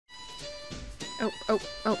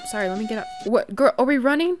Oh, sorry, let me get up. What, girl, are we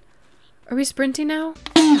running? Are we sprinting now?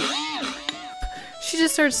 She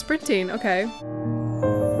just started sprinting, okay.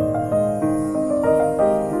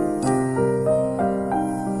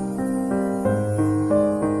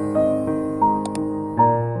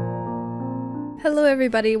 Hello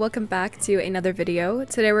everybody, welcome back to another video.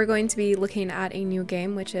 Today we're going to be looking at a new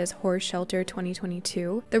game, which is Horse Shelter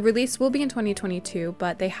 2022. The release will be in 2022,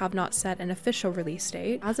 but they have not set an official release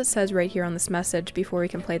date. As it says right here on this message before we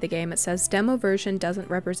can play the game, it says demo version doesn't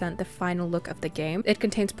represent the final look of the game. It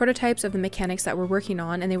contains prototypes of the mechanics that we're working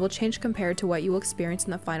on, and they will change compared to what you will experience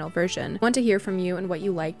in the final version. I want to hear from you and what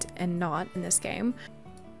you liked and not in this game.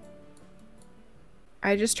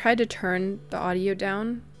 I just tried to turn the audio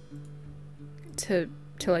down to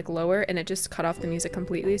like lower, and it just cut off the music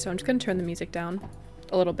completely, so I'm just gonna turn the music down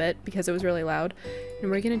a little bit because it was really loud, and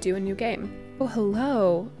we're gonna do a new game. Oh,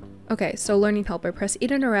 hello. Okay, so learning helper. Press E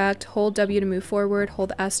to interact, hold W to move forward,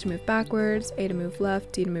 hold S to move backwards, A to move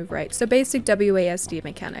left, D to move right. So basic WASD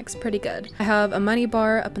mechanics, pretty good. I have a money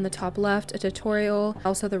bar up in the top left, a tutorial,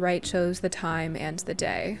 also the right shows the time and the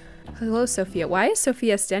day. Hello, Sophia. Why is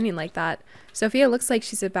Sophia standing like that? Sophia looks like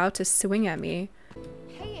she's about to swing at me.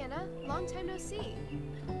 Hey Anna, long time no see.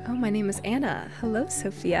 Oh, my name is Anna. Hello,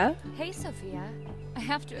 Sophia. Hey, Sophia. I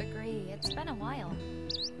have to agree, it's been a while.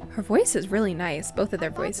 Her voice is really nice, both of their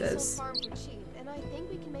I bought this voices. old farm for cheap, and I think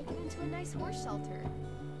we can make it into a nice horse shelter.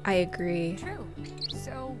 I agree. True.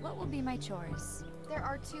 So, what will be my chores? There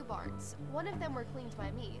are two barns. One of them were cleaned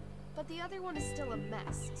by me, but the other one is still a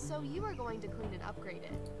mess, so you are going to clean and upgrade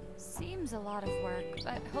it. Seems a lot of work,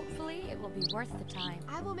 but hopefully it will be worth the time.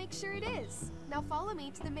 I will make sure it is. Now follow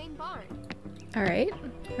me to the main barn. All right,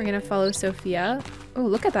 we're gonna follow Sophia. Oh,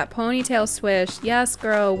 look at that ponytail swish. Yes,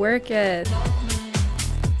 girl, work it.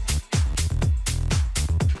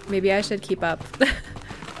 Maybe I should keep up.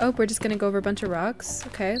 Oh, we're just gonna go over a bunch of rocks.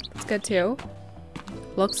 Okay, that's good too.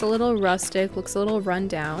 Looks a little rustic, looks a little run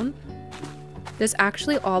down. This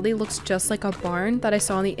actually oddly looks just like a barn that I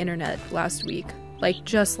saw on the internet last week. Like,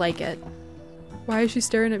 just like it. Why is she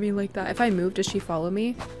staring at me like that? If I move, does she follow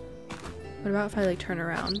me? What about if I like turn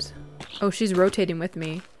around? Oh, she's rotating with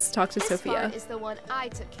me. Let's talk to Sophia. This barn is the one I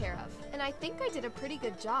took care of, and I think I did a pretty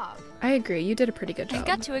good job. I agree, you did a pretty good job. I've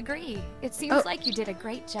got to agree. It seems like you did a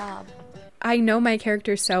great job. I know my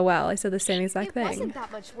character so well. I said the same exact thing. It wasn't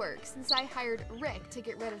that much work since I hired Rick to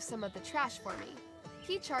get rid of some of the trash for me.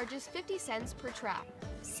 He charges 50 cents per trap.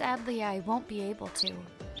 Sadly, I won't be able to.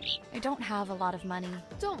 I don't have a lot of money.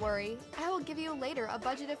 Don't worry, I will give you later a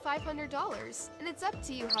budget of $500, and it's up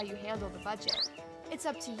to you how you handle the budget. It's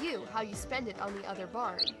up to you how you spend it on the other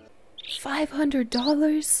barn.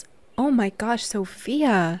 $500? Oh my gosh,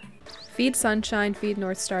 Sophia. Feed Sunshine, feed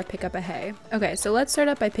North Star, pick up a hay. Okay, so let's start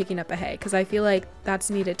up by picking up a hay, because I feel like that's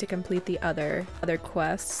needed to complete the other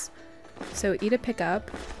quests. So eat a pickup.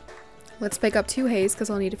 Let's pick up 2 hays, because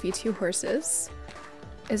I'll need to feed 2 horses.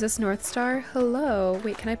 Is this North Star? Hello.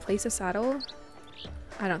 Wait, can I place a saddle?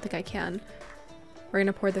 I don't think I can. We're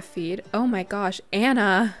gonna pour the feed. Oh my gosh,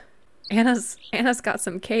 Anna. Anna's got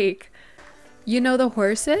some cake. You know the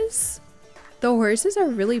horses? The horses are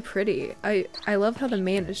really pretty. I love how the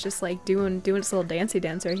man is just like doing its little dancey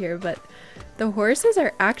dance right here, but the horses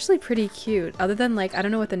are actually pretty cute. Other than like, I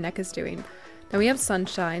don't know what the neck is doing. Then we have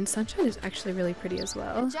Sunshine. Sunshine is actually really pretty as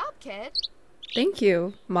well. Good job, kid. Thank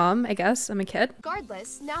you, Mom, I guess. I'm a kid.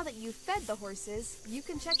 Regardless, now that you've fed the horses, you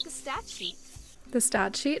can check the stat sheet. The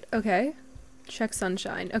stat sheet? Okay. Check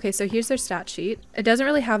Sunshine. Okay, so here's their stat sheet. It doesn't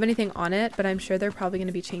really have anything on it, but I'm sure they're probably going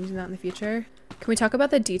to be changing that in the future. Can we talk about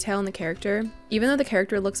the detail in the character? Even though the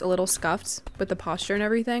character looks a little scuffed with the posture and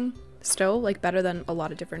everything, still like better than a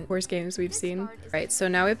lot of different horse games we've seen. Right, so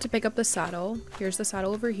now we have to pick up the saddle. Here's the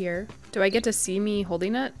saddle over here. Do I get to see me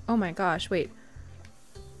holding it? Oh my gosh, wait.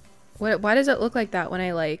 Why does it look like that when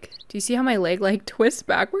I like... Do you see how my leg like twists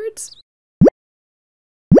backwards?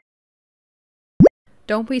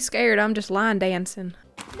 Don't be scared, I'm just line dancing.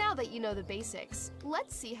 Now that you know the basics,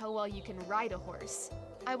 let's see how well you can ride a horse.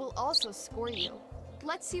 I will also score you.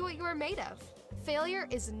 Let's see what you are made of. Failure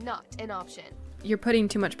is not an option. You're putting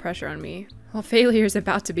too much pressure on me. Well, failure is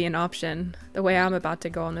about to be an option, the way I'm about to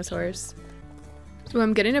go on this horse. So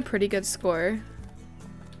I'm getting a pretty good score.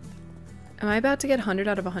 Am I about to get 100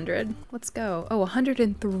 out of 100? Let's go. Oh,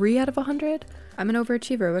 103 out of 100? I'm an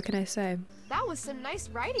overachiever, what can I say? That was some nice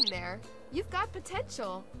riding there. You've got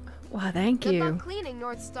potential. Wow, thank Good you. luck cleaning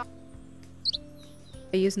North Star.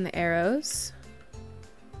 Using the arrows.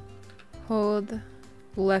 Hold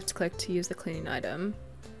left click to use the cleaning item.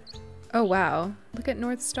 Oh wow, look at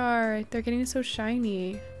North Star. They're getting so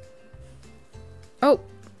shiny. Oh,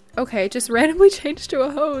 Okay, just randomly changed to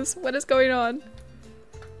a hose. What is going on?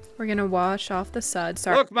 We're gonna wash off the suds.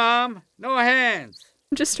 Sorry. Look, Mom, no hands.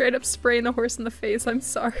 I'm just straight up spraying the horse in the face. I'm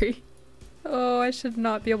sorry. Oh, I should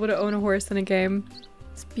not be able to own a horse in a game.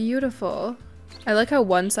 It's beautiful. I like how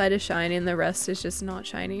one side is shiny and the rest is just not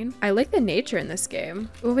shining. I like the nature in this game.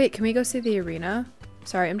 Oh wait, can we go see the arena?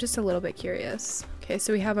 Sorry, I'm just a little bit curious. Okay,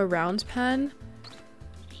 so we have a round pen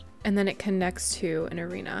and then it connects to an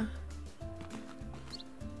arena.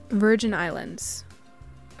 Virgin Islands.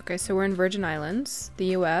 Okay, so we're in Virgin Islands, the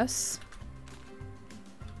US.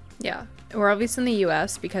 Yeah, we're obviously in the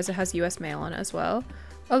US because it has US mail on it as well.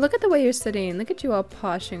 Oh, look at the way you're sitting. Look at you all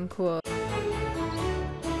posh and cool.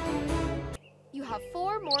 You have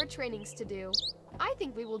 4 more trainings to do. I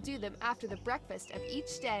think we will do them after the breakfast of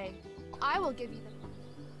each day. I will give you them.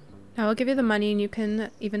 Now I'll give you the money and you can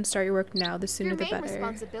even start your work now. The sooner the Your main better.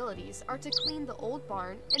 responsibilities are to clean the old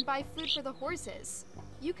barn and buy food for the horses.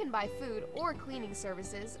 You can buy food or cleaning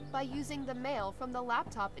services by using the mail from the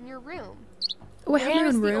laptop in your room. Oh, I have my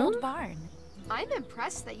Where's own the room? old barn? I'm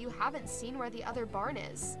impressed that you haven't seen where the other barn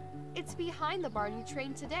is. It's behind the barn you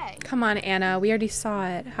trained today. Come on, Anna. We already saw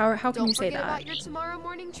it. How can you say Don't forget that? about your tomorrow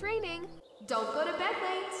morning training. Don't go to bed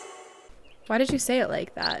late. Why did you say it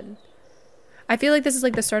like that? I feel like this is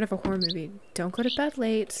like the start of a horror movie. Don't go to bed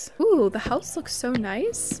late. Ooh, the house looks so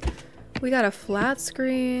nice. We got a flat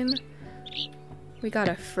screen. We got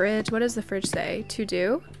a fridge. What does the fridge say? To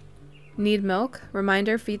do? Need milk?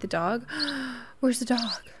 Reminder, feed the dog. Where's the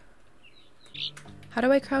dog? How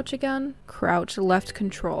do I crouch again? Crouch, left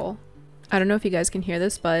control. I don't know if you guys can hear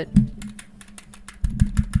this, but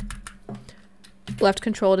left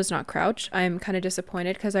control does not crouch. I'm kind of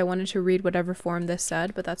disappointed because I wanted to read whatever form this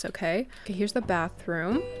said, but that's okay. Okay, here's the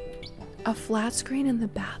bathroom. A flat screen in the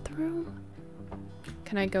bathroom?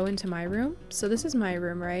 Can I go into my room? So this is my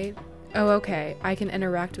room, right? Oh, okay. I can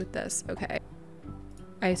interact with this. Okay.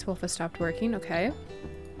 Ice Wolf has stopped working. Okay.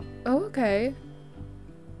 Oh, okay.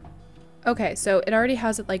 Okay, so it already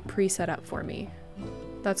has it like pre-set up for me.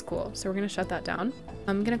 That's cool. So we're gonna shut that down.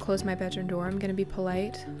 I'm gonna close my bedroom door. I'm gonna be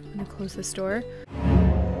polite. I'm gonna close this door.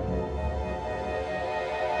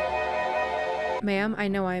 Ma'am, I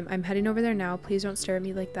know I'm heading over there now. Please don't stare at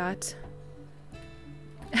me like that.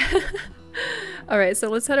 Alright, so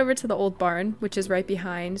let's head over to the old barn, which is right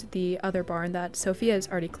behind the other barn that Sophia has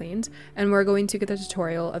already cleaned. And we're going to get the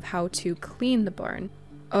tutorial of how to clean the barn.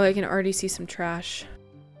 Oh, I can already see some trash.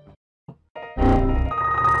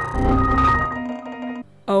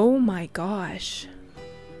 Oh my gosh.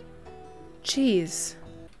 Jeez.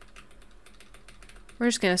 We're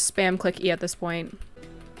just gonna spam click E at this point.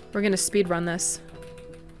 We're gonna speed run this.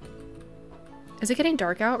 Is it getting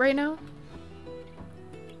dark out right now?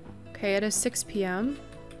 Okay, it is 6 p.m.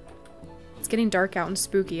 It's getting dark out and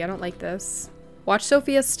spooky. I don't like this. Watch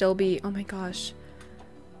Sophia still be... Oh my gosh.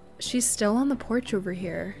 She's still on the porch over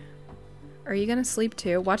here. Are you gonna sleep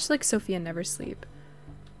too? Watch like Sophia never sleep.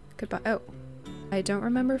 Goodbye. Oh. I don't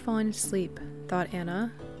remember falling asleep, thought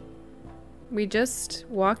Anna. We just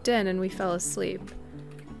walked in and we fell asleep.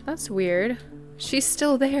 That's weird. She's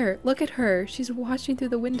still there. Look at her. She's watching through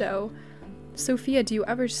the window. Sophia, do you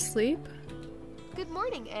ever sleep? Good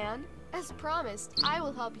morning, Anne. As promised, I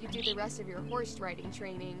will help you do the rest of your horse riding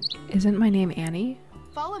training. Isn't my name Annie?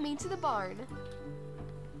 Follow me to the barn.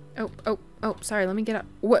 Oh, sorry, let me get up.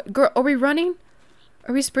 What, girl, are we running?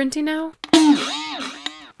 Are we sprinting now?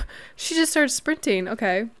 She just started sprinting,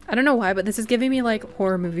 okay. I don't know why, but this is giving me like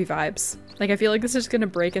horror movie vibes. Like I feel like this is gonna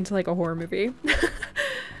break into like a horror movie.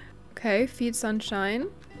 Okay, feed Sunshine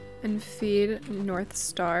and feed North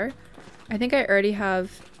Star. I think I already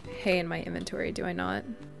have hay in my inventory, do I not?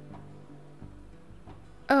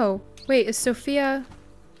 Oh, wait, is Sophia...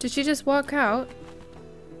 Did she just walk out?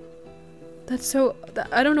 That's so...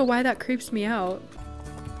 I don't know why that creeps me out.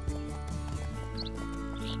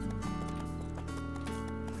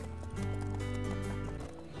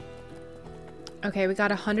 Okay, we got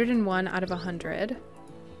 101 out of 100.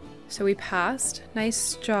 So we passed.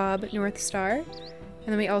 Nice job, North Star. And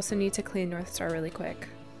then we also need to clean North Star really quick.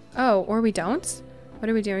 Oh, or we don't? What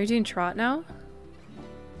are we doing? Are we doing trot now?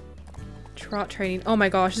 Trot training. Oh my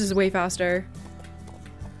gosh, this is way faster.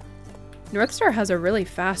 North Star has a really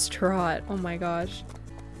fast trot. Oh my gosh.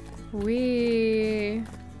 We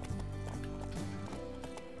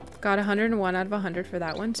got 101 out of 100 for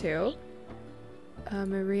that one too.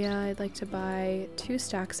 Maria, I'd like to buy 2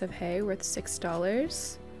 stacks of hay worth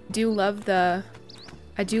 $6. I do love the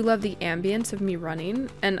ambience of me running,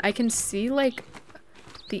 and I can see like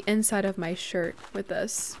the inside of my shirt with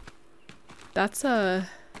this. That's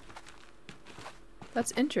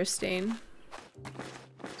interesting.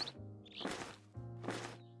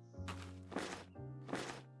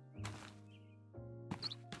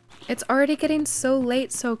 It's already getting so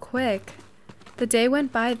late so quick. The day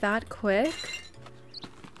went by that quick.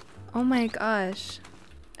 Oh my gosh.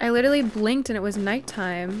 I literally blinked and it was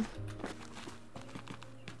nighttime.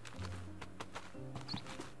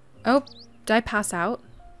 Oh, did I pass out?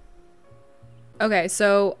 Okay,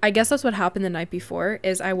 so I guess that's what happened the night before,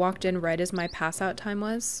 is I walked in right as my pass out time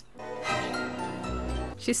was.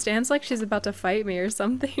 She stands like she's about to fight me or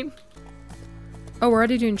something. Oh, we're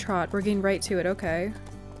already doing trot. We're getting right to it, okay.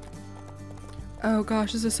 Oh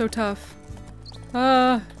gosh, this is so tough.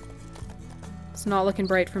 It's not looking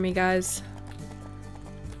bright for me, guys.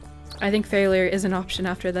 I think failure is an option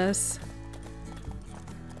after this.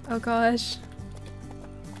 Oh gosh.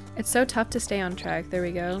 It's so tough to stay on track. There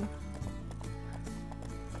we go.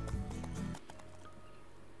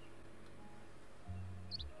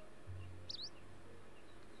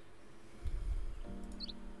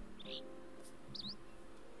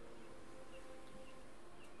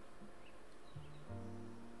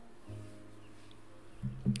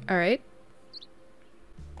 Alright.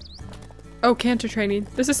 Oh, canter training.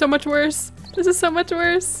 This is so much worse. This is so much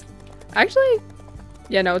worse. Actually,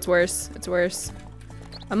 yeah, no, it's worse. It's worse.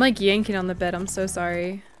 I'm like yanking on the bed. I'm so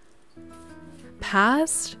sorry.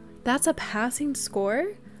 Passed? That's a passing score?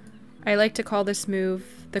 I like to call this move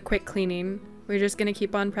the quick cleaning. We're just gonna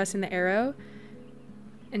keep on pressing the arrow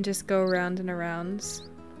and just go around and around.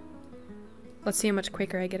 Let's see how much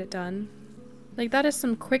quicker I get it done. Like, that is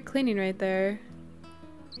some quick cleaning right there.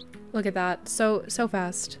 Look at that. So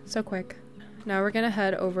fast. So quick. Now we're gonna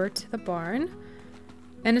head over to the barn.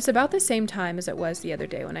 And it's about the same time as it was the other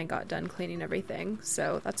day when I got done cleaning everything.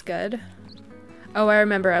 So that's good. Oh, I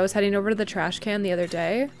remember. I was heading over to the trash can the other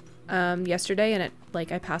day. Yesterday, and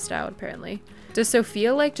I passed out, apparently. Does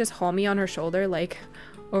Sophia, like, just haul me on her shoulder, like,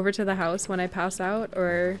 over to the house when I pass out?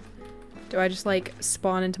 Or do I just, like,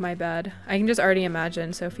 spawn into my bed? I can just already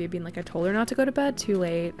imagine Sophia being like, I told her not to go to bed, too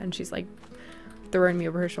late. And she's, like, throwing me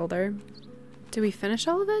over her shoulder. Did we finish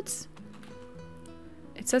all of it?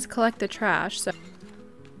 It says collect the trash, so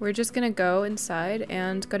we're just gonna go inside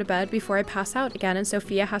and go to bed before I pass out again, and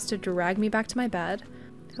Sophia has to drag me back to my bed.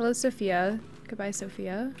 Hello, Sophia. Goodbye,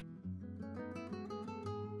 Sophia.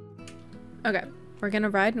 Okay, we're gonna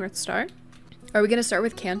ride North Star. Are we gonna start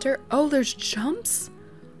with canter? Oh, there's jumps?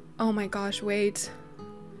 Oh my gosh, wait.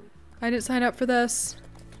 I didn't sign up for this.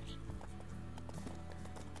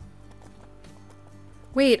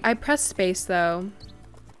 Wait, I pressed space though.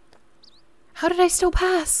 How did I still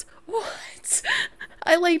pass? What?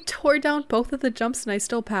 I like tore down both of the jumps and I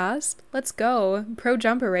still passed? Let's go. Pro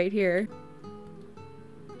jumper right here.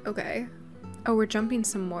 Okay. Oh, we're jumping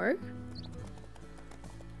some more?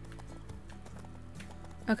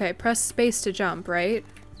 Okay, press space to jump, right?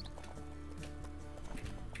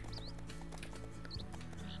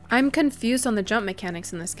 I'm confused on the jump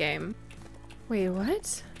mechanics in this game. Wait,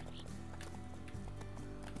 what?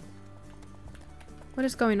 What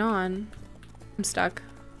is going on? I'm stuck.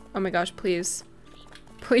 Oh my gosh, please.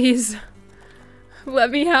 Please. Let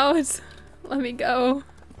me out. Let me go.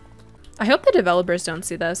 I hope the developers don't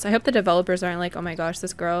see this. I hope the developers aren't like, oh my gosh,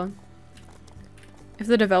 this girl. If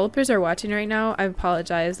the developers are watching right now, I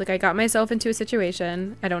apologize. Like, I got myself into a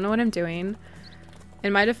situation. I don't know what I'm doing.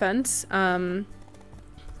 In my defense,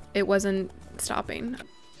 it wasn't stopping.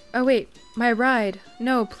 Oh wait, my ride.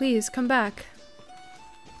 No, please, come back.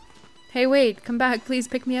 Hey, wait, come back. Please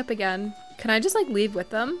pick me up again. Can I just, like, leave with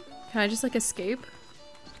them? Can I just, like, escape?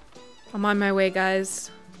 I'm on my way, guys.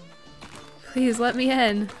 Please, let me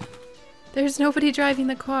in. There's nobody driving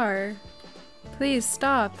the car. Please,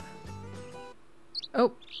 stop.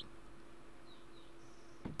 Oh.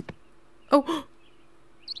 Oh!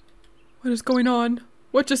 What is going on?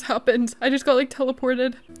 What just happened? I just got like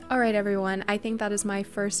teleported. Alright everyone, I think that is my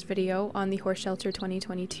first video on the Horse Shelter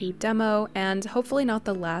 2022 demo, and hopefully not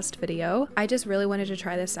the last video. I just really wanted to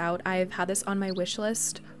try this out. I've had this on my wish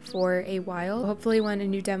list for a while. Hopefully when a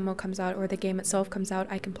new demo comes out or the game itself comes out,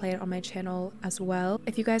 I can play it on my channel as well.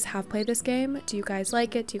 If you guys have played this game, do you guys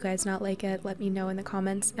like it? Do you guys not like it? Let me know in the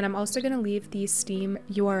comments. And I'm also going to leave the Steam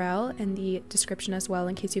URL in the description as well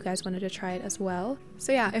in case you guys wanted to try it as well.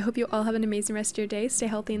 So yeah, I hope you all have an amazing rest of your day. Stay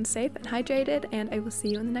healthy and safe and hydrated, and I will see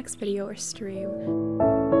you in the next video or stream.